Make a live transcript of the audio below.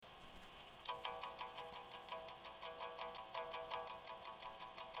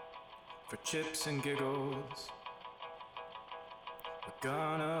for chips and giggles. We're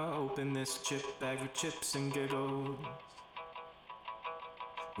gonna open this chip bag for chips and giggles.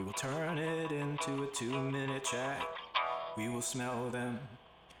 We will turn it into a 2-minute chat. We will smell them.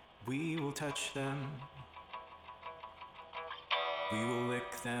 We will touch them. We will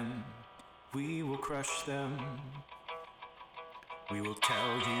lick them. We will crush them. We will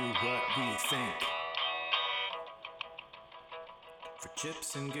tell you what we think. For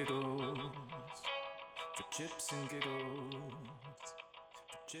chips and giggles. For chips and giggles.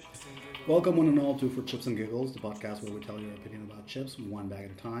 For chips and giggles. Welcome one and all to For Chips and Giggles, the podcast where we tell your opinion about chips one bag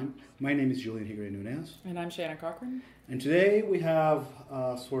at a time. My name is Julian Higuera Nunez. And I'm Shannon Cochran. And today we have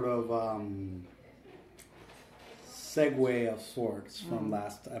a sort of segue of sorts from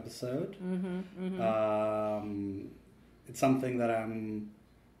last episode. It's something that I'm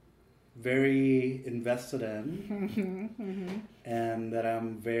very invested in and that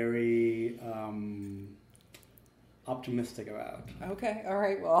I'm very optimistic about. Okay, all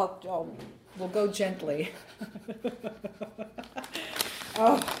right. Well, we'll go gently.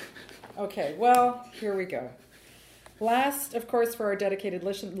 Okay. Well, here we go. Last, of course, for our dedicated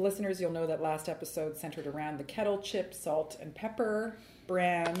listeners, you'll know that last episode centered around the Kettle Chip Salt and Pepper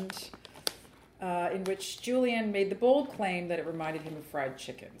brand, in which Julian made the bold claim that it reminded him of fried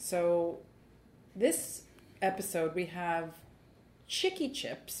chicken. So this episode we have Chicky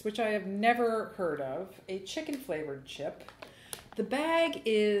Chips, which I have never heard of, a chicken-flavored chip. The bag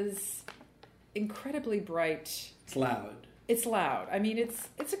is incredibly bright. It's loud. It's loud. I mean,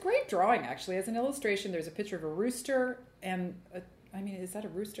 it's a great drawing, actually. As an illustration, there's a picture of a rooster and, is that a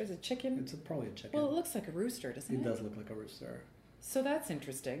rooster? Is it a chicken? It's probably a chicken. Well, it looks like a rooster, doesn't it? It does look like a rooster. So that's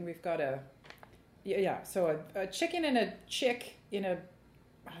interesting. We've got so a chicken and a chick in a,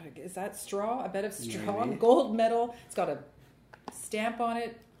 is that straw? A bed of straw? Maybe. Gold medal. It's got a stamp on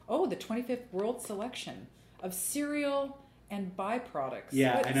it. Oh, the 25th World Selection of cereal and byproducts.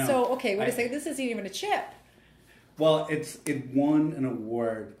 Yeah, I know. So, okay, wait a second. This isn't even a chip. Well, it won an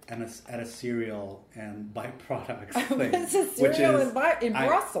award at a cereal and byproducts thing. It's a cereal in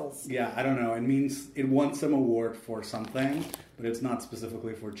Brussels. Yeah, I don't know. It means it won some award for something, but it's not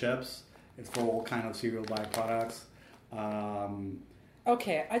specifically for chips. It's for all kind of cereal byproducts.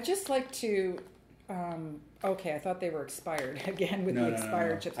 Okay, I'd just like to... I thought they were expired again with the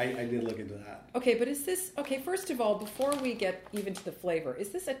expired chips. I did look into that. Okay, but is this... Okay, first of all, before we get even to the flavor, is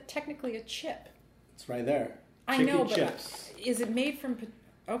this technically a chip? It's right there. I Chicken know, but chips. Is it made from...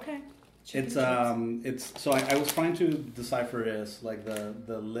 Okay. It's so I was trying to decipher this. Like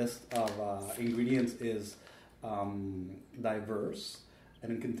the list of ingredients is diverse,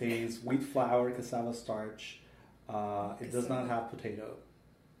 and it contains wheat flour, cassava starch. It does not have potato.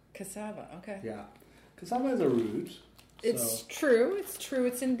 Cassava, okay. Yeah, cassava is a root. It's true.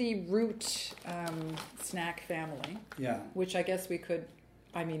 It's in the root snack family. Yeah. Which I guess we could...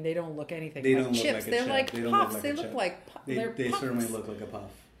 I mean, they don't look anything They like don't look chips. like a They're chip. like They don't puffs. look like They a look chip. like They puffs. certainly look like a puff.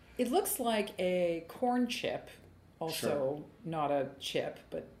 It looks like a corn chip, also not a chip,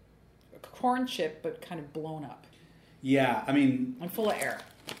 but a corn chip, but kind of blown up. Yeah, I mean, and full of air.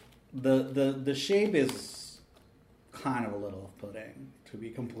 The shape is kind of a little off-putting, to be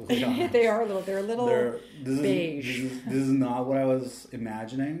completely honest. They're a little beige. This is not what I was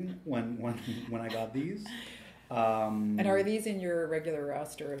imagining when I got these. And are these in your regular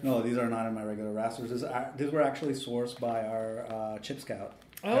roster? No, these are not in my regular rasters. These were actually sourced by our Chip Scout.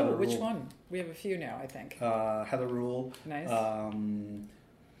 Oh, Heather which Rule. one? We have a few now, I think. Heather Rule. Nice.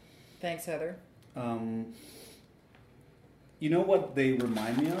 Thanks, Heather. You know what they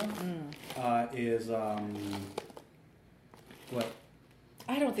remind me of? Is what?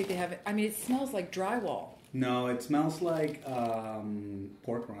 I don't think they have it. I mean, it smells like drywall. No, it smells like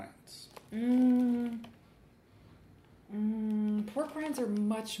pork rinds. Pork rinds are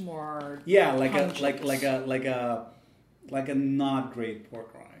much more. Yeah, like pungent. a not great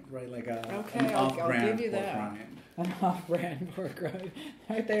pork rind, right? Like an I'll off-brand give you pork that. rind. An off-brand pork rind.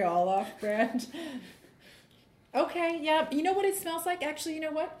 Aren't they all off-brand? Okay, yeah. You know what it smells like? Actually, you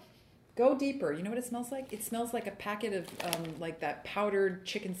know what? Go deeper. You know what it smells like? It smells like a packet of like that powdered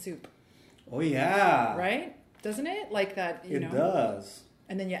chicken soup. Oh yeah, Right? Doesn't it? Like that. You know. It does.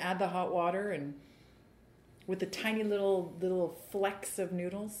 And then you add the hot water and with the tiny little flecks of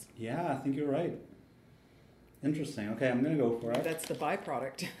noodles. Yeah, I think you're right. Interesting. Okay, I'm gonna go for it. That's the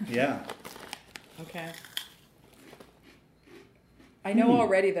byproduct. Yeah. Okay. I know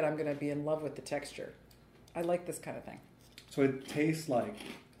already that I'm going to be in love with the texture. I like this kind of thing. So it tastes like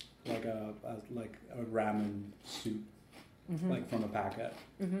a ramen soup, like from a packet.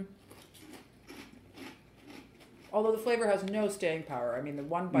 Mm-hmm. Although the flavor has no staying power. I mean, the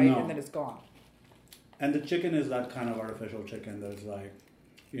one bite No. and then it's gone. And the chicken is that kind of artificial chicken that's like,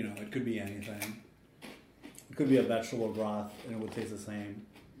 you know, it could be anything. It could be a vegetable broth and it would taste the same.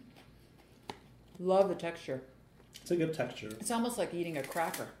 Love the texture. It's a good texture. It's almost like eating a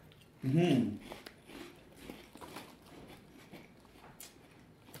cracker. Mm-hmm.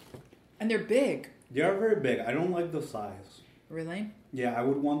 And they're big. They are very big. I don't like the size. Really? Yeah, I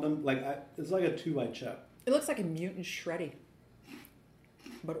would want them, like, it's like a 2-bite chip. It looks like a mutant shreddy,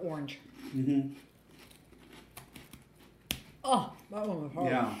 but orange. Mm-hmm. Oh, that one was hard.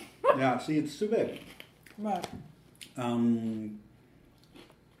 Yeah. Yeah, see, it's too big. Right. I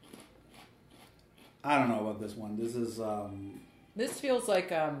don't know about this one. This is, This feels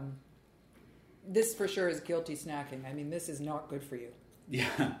like, this for sure is guilty snacking. I mean, this is not good for you.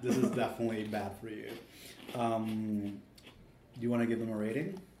 yeah, this is definitely bad for you. Do you want to give them a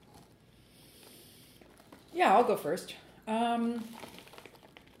rating? Yeah, I'll go first. I don't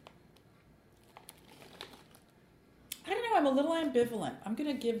know. I'm a little ambivalent. I'm going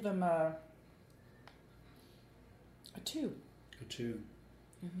to give them a 2. A 2.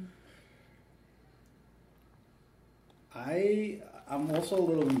 Mm-hmm. I'm also a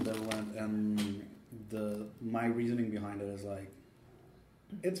little ambivalent, and my reasoning behind it is like,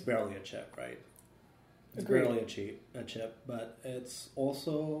 it's barely a chip, right? It's Agreed. barely a chip, but it's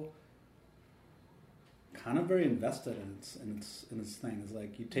also kind of very invested in its thing. It's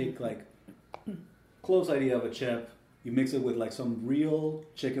like you take like close idea of a chip, you mix it with like some real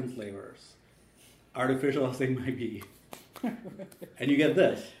chicken flavors, artificial as they might be, and you get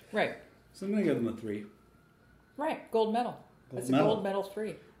this. Right. So I'm gonna give them a 3. Right. Gold medal. Gold That's medal. a gold medal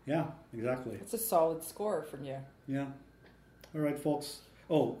 3. Yeah, exactly. It's a solid score from you. Yeah. All right, folks.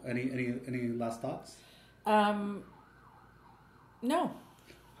 Oh, any last thoughts? No.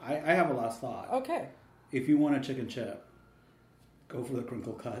 I have a last thought. Okay. If you want a chicken chip, go for the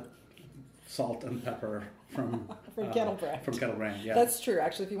crinkle cut, salt and pepper from From Kettle Brand. From Kettle Brand, yeah. That's true.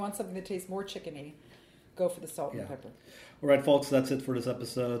 Actually, if you want something that tastes more chickeny, go for the salt Yeah. and pepper. All right, folks, that's it for this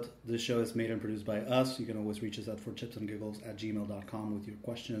episode. This show is made and produced by us. You can always reach us at forchipsandgiggles@gmail.com with your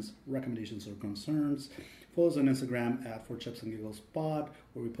questions, recommendations, or concerns. Follow us on Instagram at forchipsandgiggles_pod,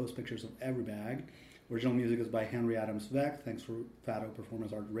 where we post pictures of every bag. Original music is by Henry Adams Veck. Thanks for Fado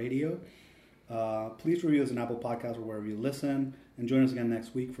Performance Art Radio. Please review us on Apple Podcasts or wherever you listen. And join us again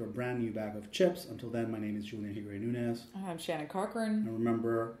next week for a brand new bag of chips. Until then, my name is Julian Higuera Nunez. I'm Shannon Cochran. And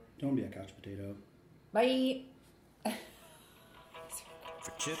remember, don't be a couch potato. Bye.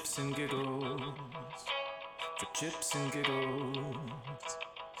 For chips and giggles. For chips and giggles.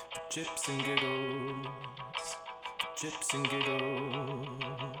 For chips and giggles. For chips and giggles.